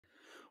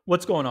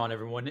What's going on,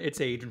 everyone?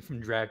 It's Adrian from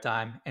Draft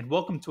Time, and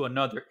welcome to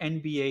another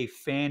NBA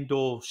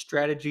FanDuel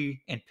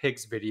strategy and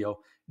picks video.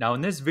 Now,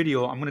 in this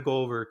video, I'm going to go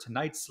over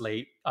tonight's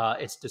slate.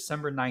 It's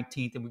December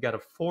 19th, and we got a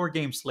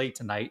four-game slate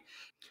tonight.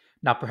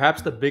 Now,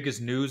 perhaps the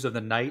biggest news of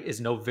the night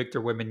is no Victor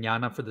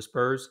Wembanyama for the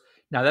Spurs.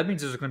 Now, that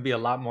means there's going to be a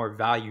lot more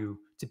value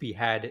to be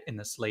had in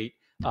the slate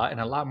and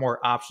a lot more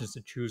options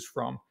to choose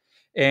from.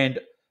 And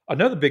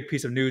another big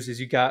piece of news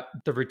is you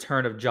got the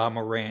return of Ja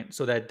Morant.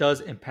 So that does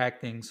impact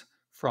things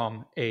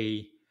from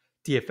a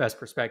DFS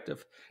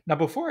perspective. Now,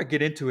 before I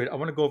get into it, I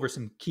want to go over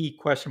some key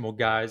questionable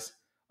guys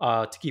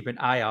to keep an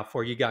eye out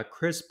for. You got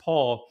Chris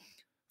Paul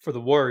for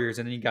the Warriors,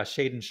 and then you got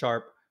Shaden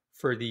Sharp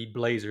for the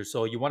Blazers.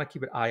 So you want to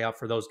keep an eye out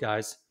for those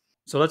guys.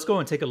 So let's go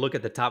and take a look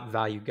at the top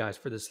value guys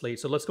for the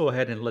slate. So let's go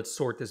ahead and let's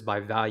sort this by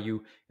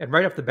value. And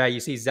right off the bat, you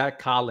see Zach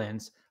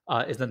Collins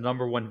is the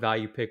number one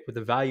value pick with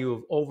a value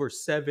of over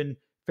 7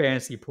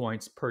 fantasy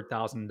points per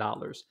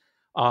 $1,000.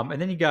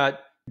 And then you got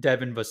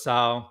Devin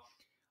Vassell,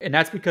 and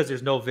that's because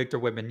there's no Victor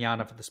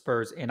Wembanyama for the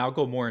Spurs. And I'll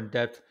go more in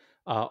depth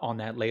on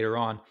that later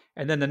on.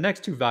 And then the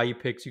next two value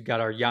picks you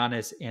got are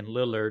Giannis and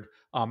Lillard.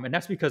 And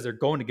that's because they're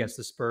going against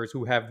the Spurs,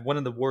 who have one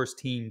of the worst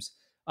teams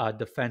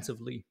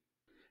defensively.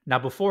 Now,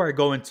 before I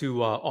go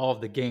into all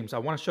of the games, I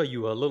want to show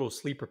you a little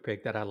sleeper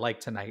pick that I like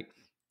tonight.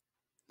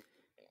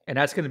 And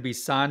that's going to be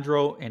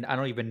Sandro, and I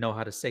don't even know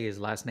how to say his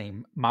last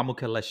name,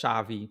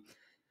 Mamukeleshavi.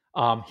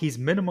 He's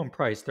minimum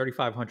price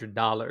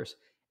 $3,500.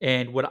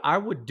 And what I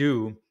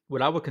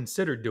would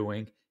consider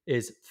doing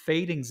is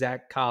fading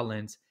Zach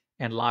Collins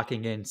and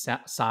locking in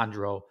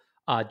Sandro,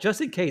 just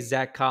in case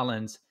Zach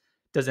Collins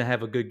doesn't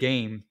have a good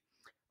game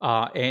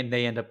and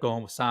they end up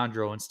going with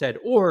Sandro instead.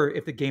 Or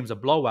if the game's a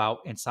blowout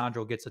and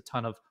Sandro gets a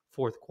ton of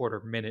fourth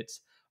quarter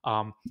minutes.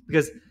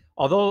 Because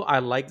although I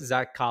like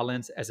Zach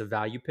Collins as a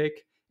value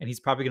pick, and he's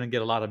probably going to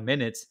get a lot of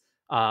minutes,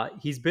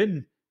 he's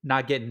been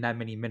not getting that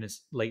many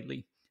minutes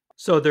lately.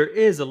 So there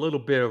is a little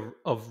bit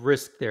of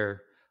risk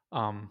there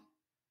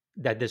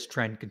that this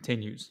trend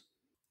continues.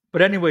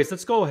 But anyways,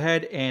 let's go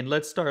ahead and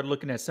let's start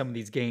looking at some of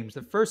these games.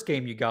 The first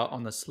game you got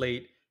on the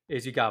slate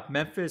is you got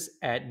Memphis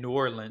at New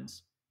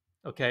Orleans.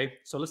 Okay,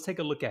 so let's take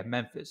a look at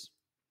Memphis.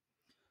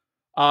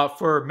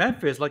 For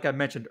Memphis, like I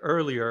mentioned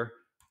earlier,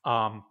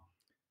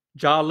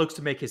 Ja looks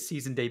to make his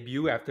season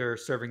debut after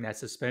serving that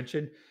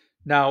suspension.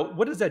 Now,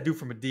 what does that do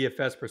from a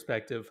DFS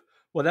perspective?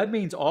 Well, that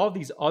means all of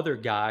these other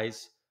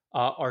guys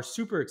are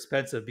super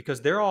expensive because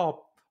they're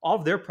all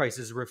of their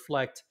prices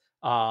reflect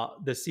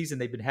the season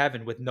they've been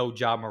having with no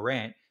Ja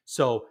Morant.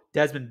 So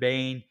Desmond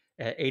Bain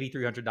at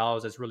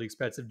 $8,300, that's really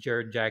expensive.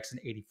 Jared Jackson,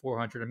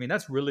 $8,400. I mean,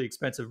 that's really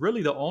expensive.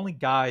 Really, the only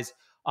guys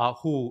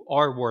who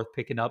are worth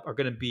picking up are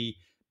going to be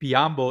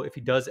Biyombo if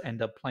he does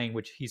end up playing,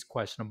 which he's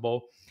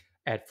questionable,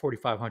 at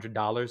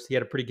 $4,500. He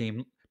had a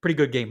pretty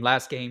good game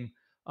last game.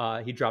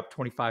 He dropped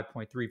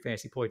 25.3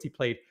 fantasy points. He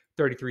played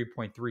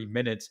 33.3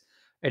 minutes.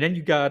 And then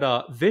you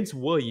got Vince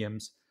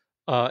Williams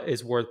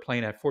is worth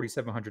playing at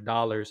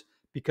 $4,700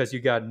 because you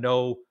got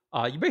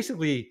you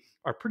basically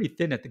are pretty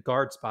thin at the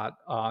guard spot.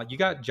 You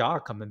got Ja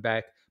coming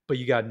back, but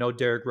you got no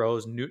Derrick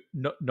Rose,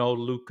 no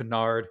Luke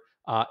Kennard,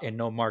 and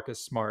no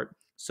Marcus Smart.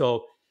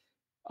 So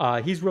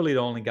he's really the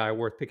only guy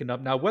worth picking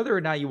up. Now, whether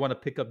or not you want to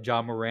pick up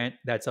Ja Morant,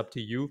 that's up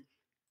to you.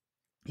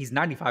 He's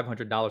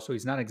 $9,500, so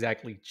he's not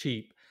exactly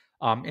cheap.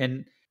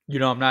 And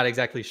I'm not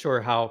exactly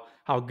sure how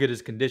good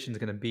his condition is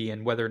going to be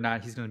and whether or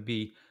not he's going to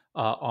be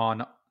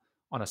on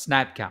a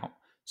snap count.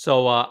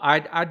 So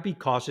I'd be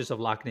cautious of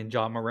locking in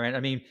Ja Morant. I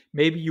mean,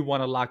 maybe you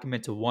want to lock him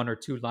into one or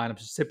two lineups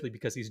simply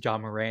because he's Ja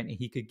Morant and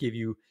he could give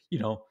you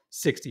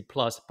 60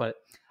 plus, but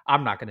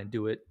I'm not going to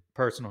do it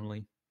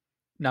personally.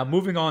 Now,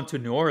 moving on to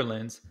New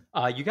Orleans,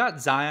 you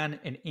got Zion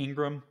and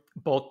Ingram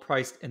both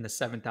priced in the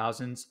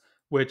 7,000s,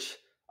 which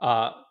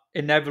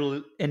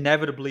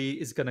inevitably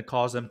is going to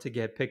cause them to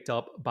get picked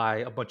up by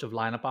a bunch of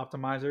lineup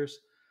optimizers.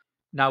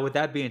 Now, with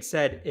that being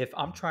said, if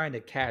I'm trying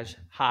to cash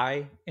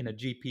high in a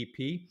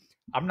GPP,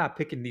 I'm not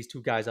picking these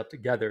two guys up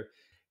together.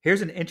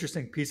 Here's an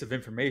interesting piece of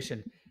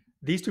information.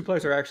 These two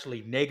players are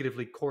actually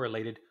negatively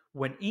correlated.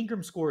 When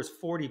Ingram scores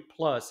 40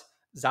 plus,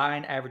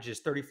 Zion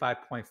averages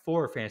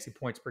 35.4 fantasy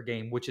points per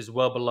game, which is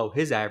well below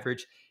his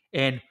average.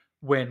 And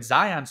when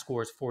Zion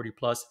scores 40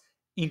 plus,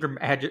 Ingram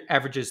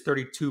averages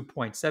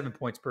 32.7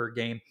 points per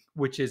game,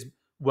 which is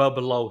well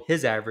below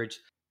his average.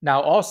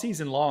 Now, all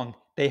season long,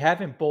 they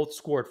haven't both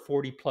scored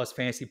 40 plus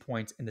fantasy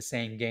points in the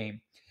same game.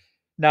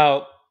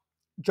 Now,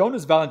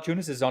 Jonas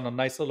Valanciunas is on a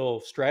nice little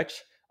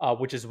stretch,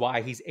 which is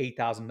why he's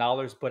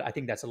 $8,000, but I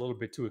think that's a little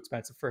bit too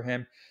expensive for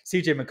him.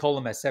 CJ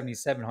McCollum at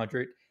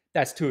 $7,700,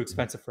 that's too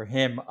expensive for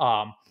him.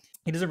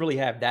 He doesn't really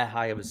have that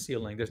high of a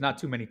ceiling. There's not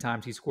too many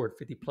times he scored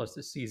 50 plus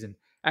this season.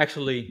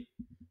 Actually,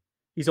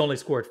 he's only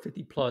scored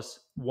 50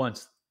 plus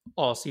once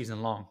all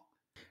season long.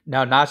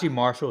 Now, Najee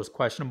Marshall is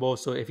questionable,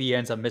 so if he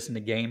ends up missing the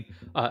game,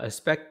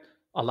 expect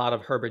a lot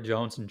of Herbert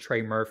Jones and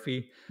Trey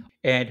Murphy.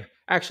 And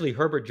actually,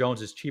 Herbert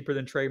Jones is cheaper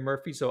than Trey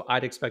Murphy, so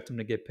I'd expect him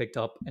to get picked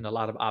up in a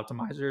lot of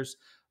optimizers.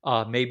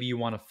 Maybe you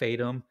want to fade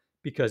him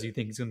because you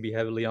think he's going to be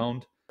heavily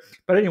owned.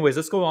 But anyways,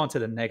 let's go on to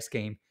the next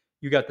game.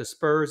 you got the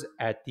Spurs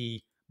at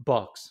the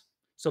Bucks.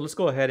 So let's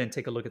go ahead and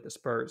take a look at the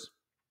Spurs.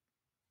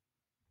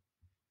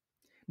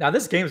 Now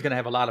this game is going to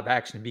have a lot of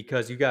action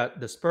because you got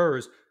the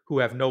Spurs who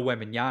have no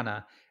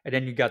Wembanyama, and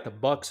then you got the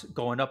Bucks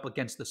going up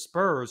against the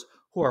Spurs,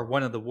 who are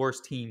one of the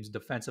worst teams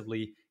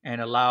defensively and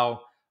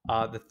allow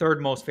the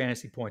third most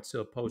fantasy points to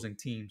opposing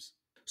teams.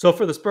 So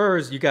for the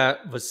Spurs, you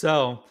got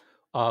Vassell,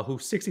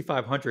 who's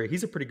 6,500.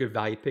 He's a pretty good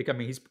value pick. I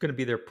mean, he's going to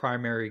be their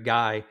primary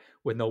guy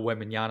with no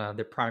Wembanyama,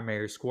 their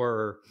primary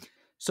scorer.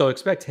 So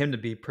expect him to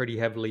be pretty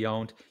heavily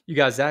owned. You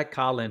got Zach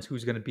Collins,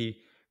 who's going to be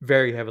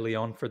very heavily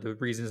owned for the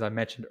reasons I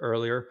mentioned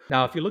earlier.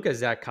 Now, if you look at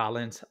Zach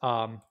Collins,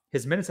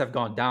 his minutes have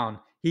gone down.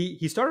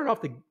 He started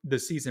off the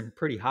season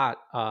pretty hot.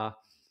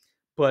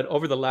 But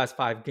over the last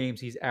 5 games,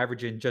 he's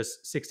averaging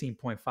just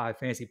 16.5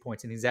 fantasy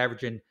points, and he's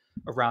averaging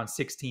around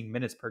 16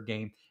 minutes per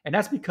game. And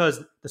that's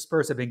because the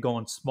Spurs have been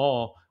going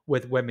small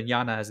with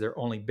Wembanyama as their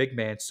only big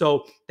man.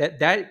 So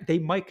that they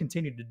might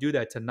continue to do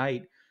that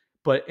tonight.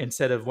 But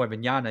instead of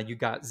Wembanyama, you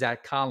got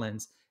Zach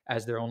Collins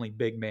as their only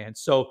big man.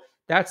 So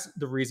that's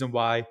the reason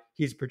why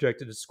he's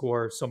projected to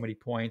score so many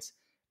points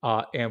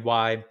and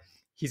why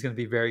he's going to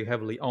be very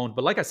heavily owned.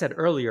 But like I said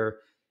earlier,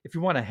 if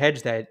you want to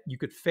hedge that, you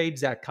could fade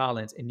Zach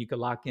Collins and you could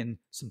lock in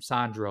some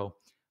Sandro,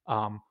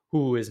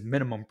 who is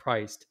minimum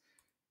priced.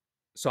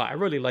 So I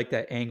really like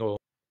that angle.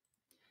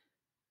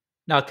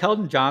 Now,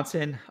 Keldon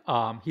Johnson,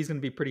 he's going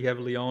to be pretty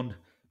heavily owned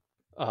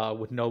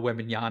with no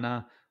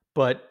Wembanyama,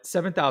 but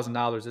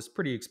 $7,000 is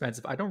pretty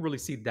expensive. I don't really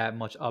see that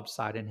much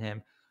upside in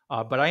him,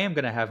 but I am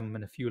going to have him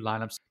in a few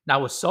lineups.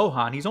 Now with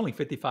Sohan, he's only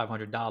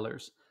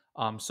 $5,500.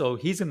 So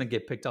he's going to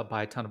get picked up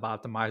by a ton of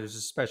optimizers,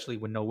 especially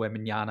with no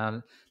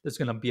Wembanyama. There's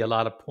going to be a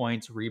lot of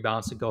points,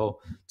 rebounds to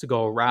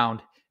go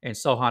around, and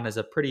Sohan is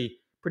a pretty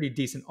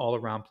decent all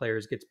around player.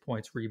 He gets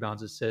points,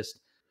 rebounds, assists.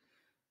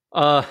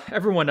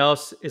 Everyone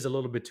else is a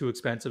little bit too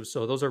expensive,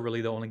 so those are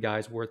really the only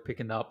guys worth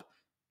picking up.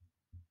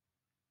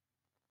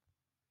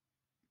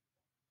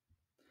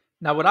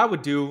 Now, what I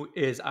would do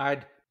is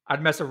I'd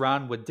mess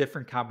around with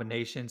different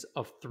combinations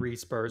of 3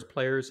 Spurs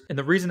players. And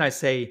the reason I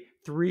say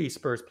 3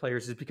 Spurs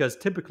players is because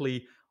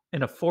typically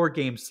in a 4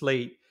 game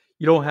slate,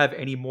 you don't have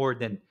any more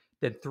than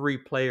 3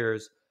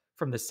 players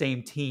from the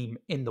same team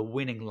in the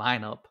winning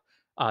lineup.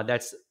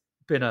 That's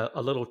been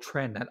a little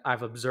trend that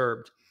I've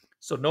observed.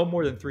 So no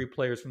more than 3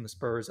 players from the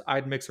Spurs.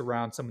 I'd mix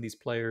around some of these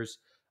players.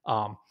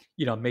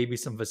 Maybe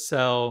some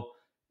Vassell,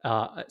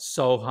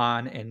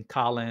 Sohan, and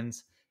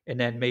Collins, and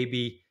then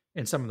maybe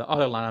in some of the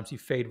other lineups, you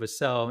fade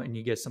Vassell and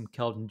you get some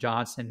Keldon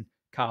Johnson,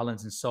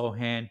 Collins, and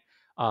Sohan.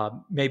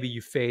 Maybe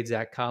you fade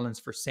Zach Collins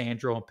for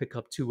Sandro and pick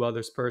up 2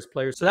 other Spurs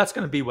players. So that's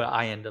going to be what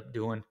I end up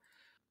doing.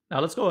 Now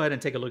let's go ahead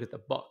and take a look at the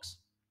Bucks.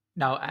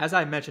 Now, as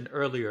I mentioned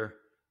earlier,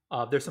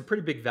 there's some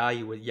pretty big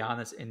value with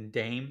Giannis and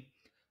Dame.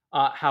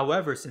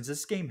 However, since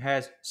this game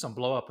has some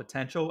blowout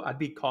potential, I'd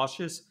be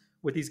cautious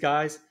with these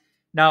guys.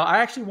 Now, I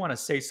actually want to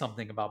say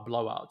something about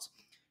blowouts.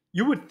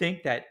 You would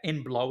think that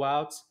in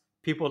blowouts,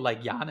 people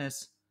like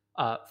Giannis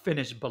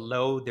finish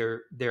below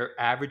their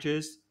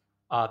averages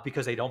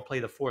because they don't play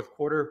the fourth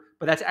quarter,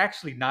 but that's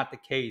actually not the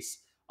case.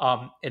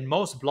 In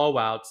most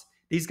blowouts,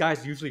 these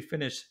guys usually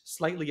finish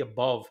slightly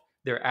above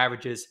their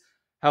averages.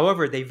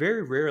 However, they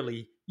very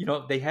rarely,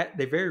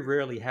 they very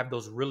rarely have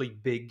those really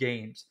big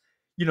games.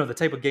 The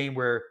type of game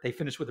where they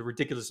finish with a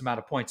ridiculous amount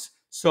of points.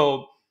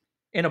 So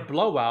in a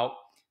blowout,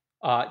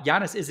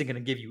 Giannis isn't going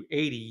to give you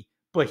 80,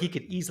 but he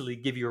could easily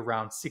give you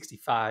around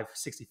 65,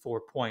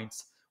 64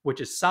 points, which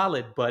is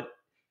solid, but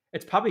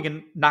it's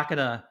probably not going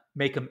to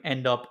make him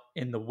end up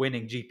in the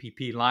winning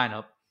GPP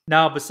lineup.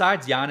 Now,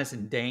 besides Giannis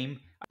and Dame,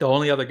 the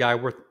only other guy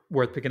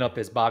worth picking up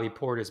is Bobby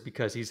Portis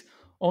because he's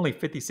only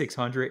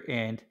 5,600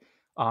 and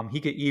he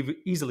could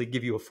easily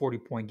give you a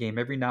 40-point game.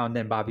 Every now and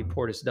then, Bobby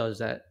Portis does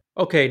that.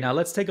 Okay, now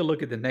let's take a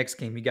look at the next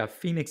game. We got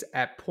Phoenix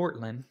at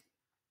Portland.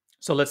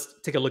 So let's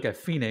take a look at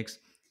Phoenix.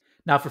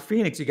 Now for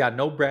Phoenix, you got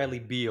no Bradley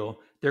Beal.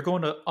 They're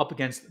going up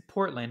against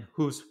Portland,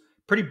 who's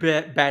pretty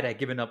bad at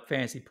giving up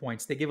fantasy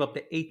points. They give up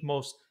the 8th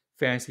most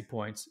fantasy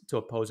points to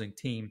opposing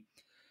team.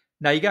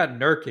 Now you got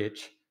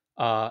Nurkic.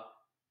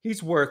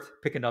 He's worth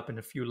picking up in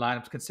a few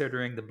lineups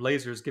considering the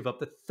Blazers give up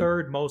the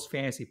 3rd most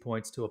fantasy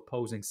points to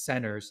opposing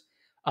centers.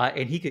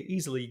 And he could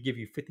easily give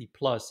you 50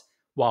 plus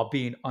while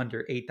being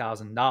under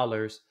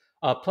 $8,000.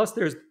 Plus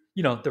there's,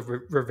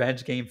 the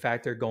revenge game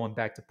factor going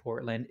back to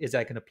Portland. Is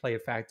that going to play a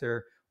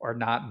factor or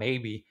not?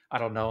 Maybe. I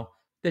don't know.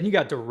 Then you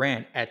got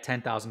Durant at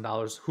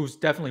 $10,000, who's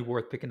definitely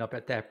worth picking up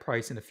at that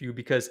price in a few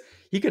because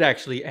he could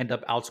actually end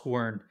up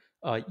outscoring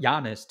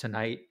Giannis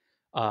tonight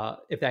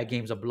if that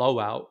game's a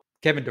blowout.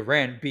 Kevin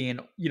Durant being,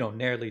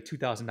 nearly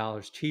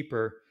 $2,000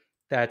 cheaper,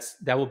 that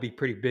will be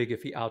pretty big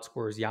if he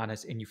outscores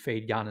Giannis and you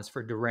fade Giannis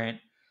for Durant.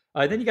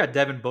 Then you got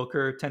Devin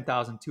Booker,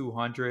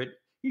 10,200.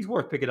 He's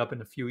worth picking up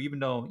in a few, even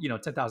though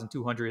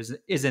 10,200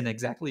 isn't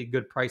exactly a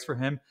good price for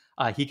him.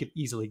 He could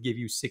easily give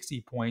you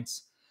 60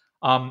 points.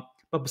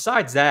 But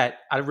besides that,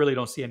 I really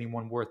don't see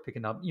anyone worth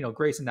picking up.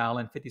 Grayson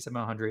Allen,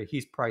 5,700.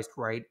 He's priced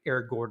right.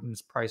 Eric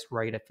Gordon's priced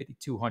right at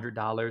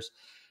 $5,200.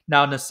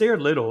 Now Nasir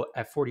Little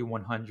at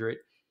 4,100.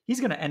 he's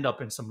going to end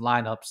up in some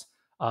lineups,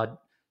 uh,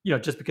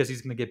 just because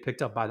he's going to get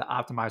picked up by the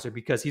optimizer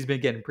because he's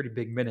been getting pretty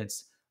big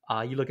minutes.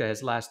 You look at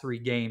his last 3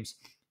 games,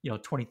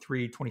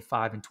 23,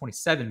 25, and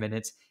 27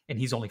 minutes, and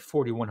he's only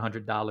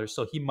 $4,100.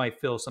 So he might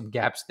fill some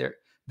gaps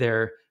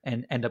there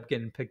and end up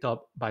getting picked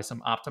up by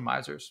some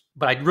optimizers.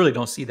 But I really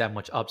don't see that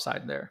much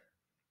upside there.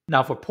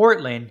 Now for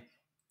Portland,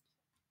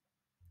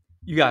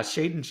 you got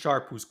Shaden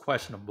Sharp, who's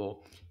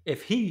questionable.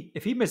 If he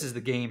misses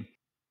the game,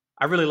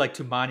 I really like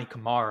Tumani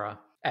Kamara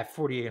at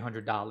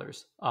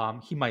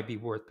 $4,800. He might be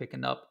worth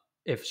picking up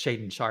if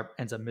Shaden Sharp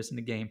ends up missing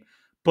the game.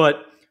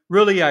 But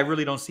really, I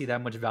really don't see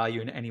that much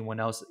value in anyone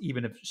else,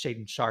 even if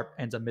Shaden Sharp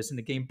ends up missing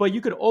the game. But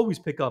you could always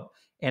pick up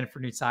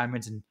Anthony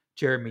Simons and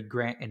Jeremy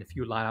Grant in a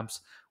few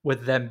lineups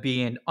with them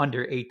being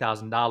under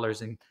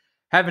 $8,000 and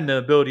having the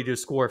ability to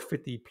score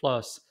 50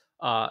 plus.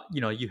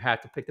 You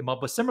have to pick them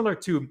up. But similar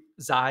to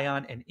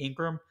Zion and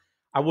Ingram,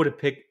 I would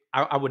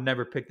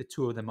never pick the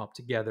two of them up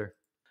together.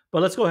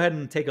 But let's go ahead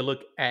and take a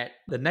look at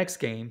the next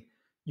game.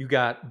 You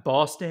got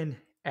Boston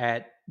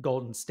at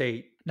Golden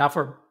State. Now,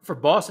 for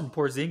Boston,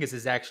 Porzingis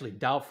is actually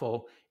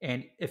doubtful,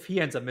 and if he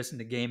ends up missing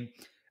the game,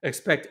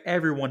 expect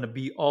everyone to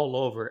be all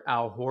over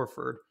Al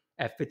Horford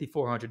at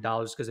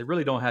 $5,400 because they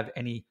really don't have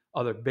any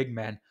other big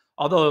men.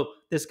 Although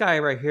this guy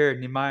right here,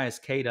 Nehemiah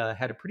Queta,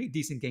 had a pretty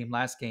decent game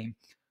last game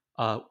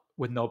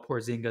with no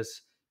Porzingis.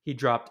 He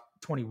dropped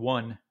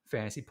 21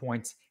 fantasy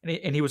points,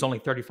 and he was only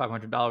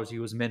 $3,500. He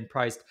was min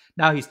priced.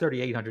 Now he's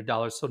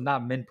 $3,800, so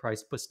not min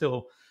priced, but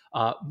still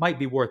might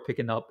be worth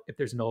picking up if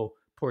there's no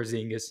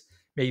Porzingis.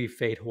 Maybe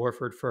fade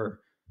Horford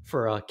for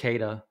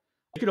Queta.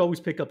 You could always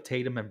pick up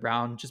Tatum and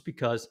Brown just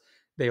because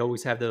they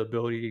always have the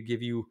ability to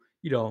give you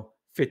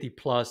 50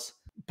 plus.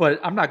 But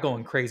I'm not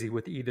going crazy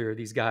with either of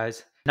these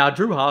guys. Now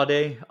Drew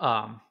Holiday,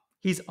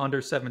 he's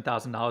under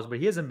 $7,000, but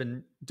he hasn't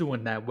been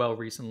doing that well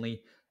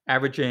recently,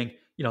 averaging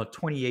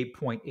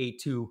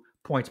 28.82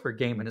 points per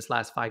game in his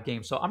last 5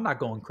 games. So I'm not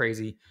going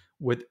crazy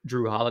with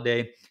Drew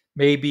Holiday.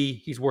 Maybe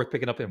he's worth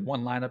picking up in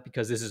one lineup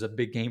because this is a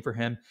big game for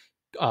him,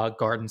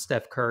 guarding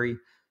Steph Curry.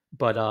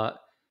 But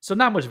so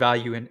not much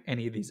value in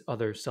any of these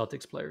other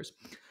Celtics players.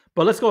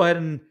 But let's go ahead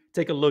and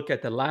take a look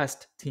at the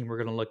last team we're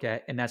going to look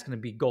at, and that's going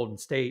to be Golden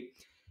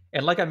State.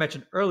 And like I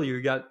mentioned earlier,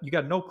 you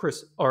got no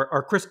Chris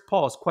or Chris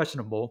Paul is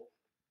questionable.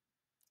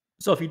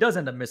 So if he does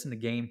end up missing the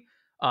game,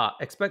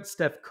 expect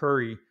Steph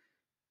Curry,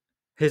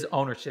 his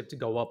ownership to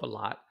go up a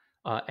lot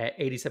at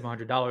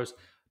 $8,700.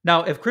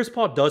 Now, if Chris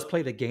Paul does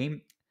play the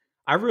game,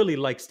 I really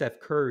like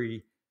Steph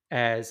Curry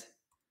as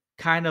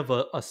kind of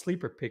a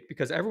sleeper pick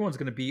because everyone's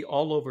going to be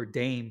all over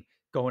Dame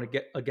going to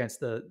get against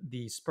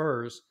the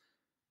Spurs.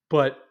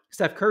 But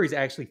Steph Curry's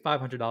actually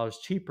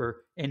 $500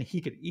 cheaper, and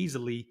he could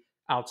easily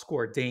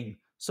outscore Dame.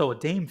 So a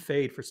Dame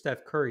fade for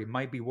Steph Curry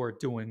might be worth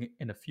doing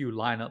in a few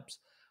lineups.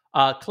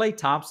 Klay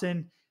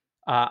Thompson,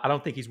 I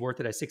don't think he's worth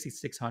it at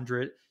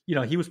 6,600.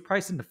 He was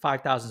priced into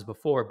 5,000s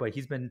before, but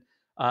he's been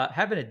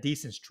having a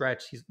decent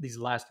stretch these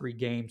last 3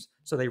 games.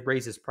 So they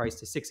raised his price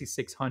to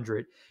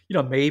 6,600.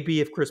 Maybe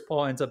if Chris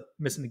Paul ends up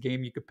missing the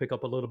game, you could pick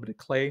up a little bit of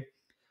Klay.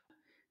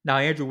 Now,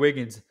 Andrew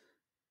Wiggins,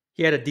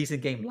 he had a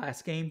decent game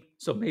last game,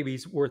 so maybe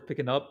he's worth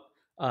picking up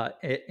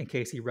in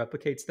case he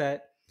replicates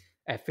that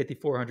at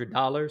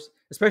 $5,400,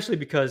 especially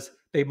because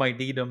they might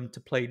need him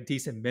to play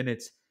decent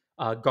minutes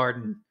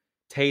guarding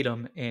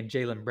Tatum and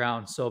Jaylen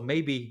Brown. So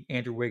maybe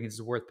Andrew Wiggins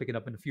is worth picking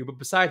up in a few. But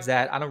besides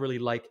that, I don't really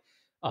like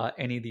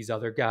any of these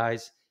other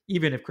guys.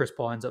 Even if Chris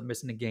Paul ends up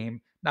missing a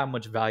game, not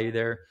much value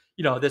there.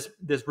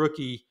 This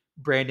rookie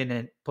Brandon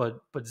and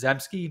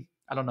Podzemski,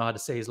 I don't know how to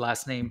say his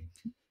last name.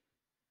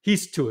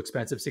 He's too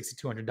expensive,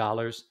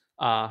 $6,200.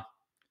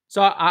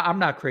 So I'm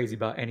not crazy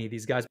about any of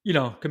these guys.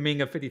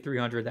 Kuminga,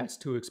 $5,300, that's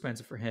too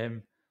expensive for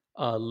him.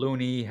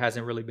 Looney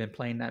hasn't really been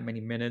playing that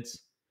many minutes.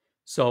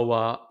 So,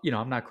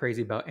 I'm not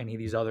crazy about any of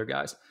these other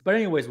guys. But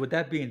anyways, with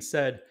that being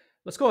said,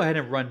 let's go ahead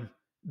and run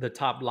the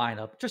top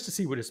lineup just to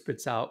see what it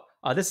spits out.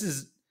 This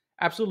is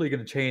absolutely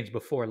going to change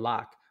before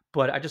lock,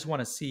 but I just want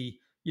to see,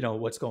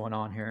 what's going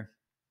on here.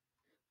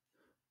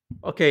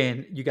 Okay,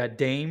 and you got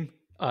Dame,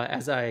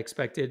 as I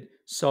expected.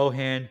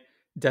 Sohan,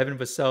 Devin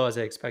Vassell, as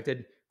I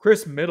expected.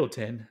 Chris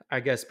Middleton, I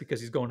guess because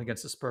he's going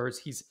against the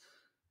Spurs.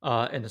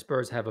 And the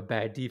Spurs have a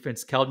bad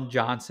defense. Keldon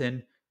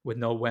Johnson with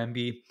no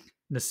Wemby.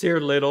 Nasir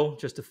Little,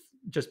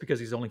 just because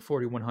he's only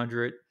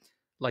 4,100,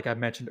 like I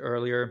mentioned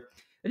earlier.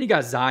 Then you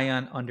got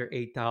Zion under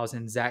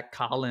 8,000. Zach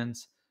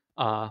Collins,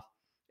 and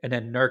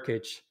then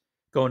Nurkic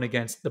going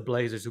against the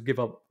Blazers, who give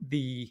up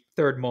the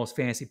third most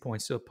fantasy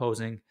points to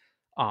opposing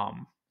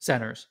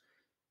centers.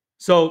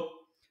 So,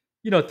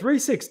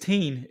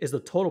 316 is the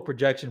total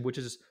projection, which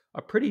is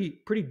a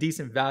pretty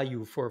decent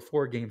value for a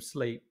 4-game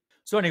slate.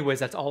 So anyways,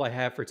 that's all I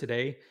have for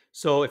today.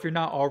 So if you're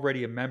not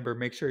already a member,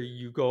 make sure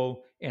you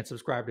go and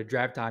subscribe to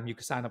Draft Time. You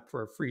can sign up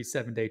for a free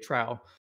 7-day trial.